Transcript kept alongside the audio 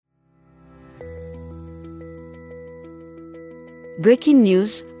Breaking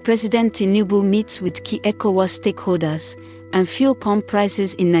news: President Tinubu meets with key ECOWAS stakeholders, and fuel pump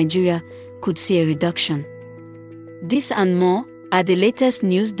prices in Nigeria could see a reduction. This and more are the latest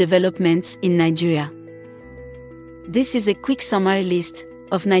news developments in Nigeria. This is a quick summary list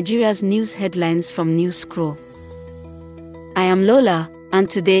of Nigeria's news headlines from News Scroll. I am Lola, and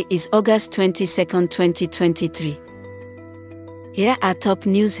today is August 22, 2023. Here are top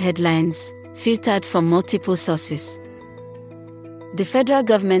news headlines, filtered from multiple sources. The federal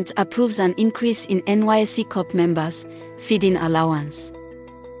government approves an increase in NYSC corp members' feeding allowance.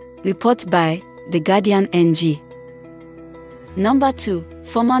 Report by The Guardian NG. Number 2.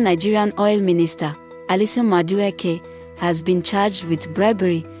 Former Nigerian Oil Minister, Alison Madueke, has been charged with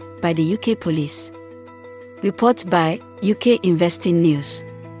bribery by the UK police. Report by UK Investing News.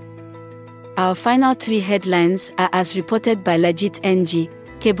 Our final 3 headlines are as reported by Legit NG,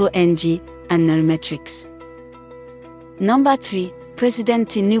 Cable NG, and Nairametrics. Number 3. President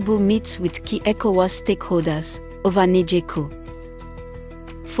Tinubu meets with key ECOWAS stakeholders over Niger Coup.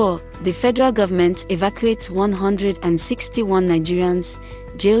 4. The federal government evacuates 161 Nigerians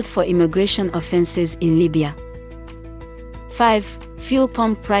jailed for immigration offenses in Libya. 5. Fuel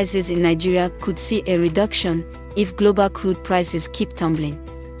pump prices in Nigeria could see a reduction if global crude prices keep tumbling.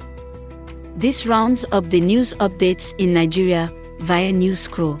 This rounds up the news updates in Nigeria via News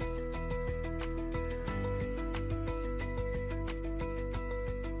Scroll.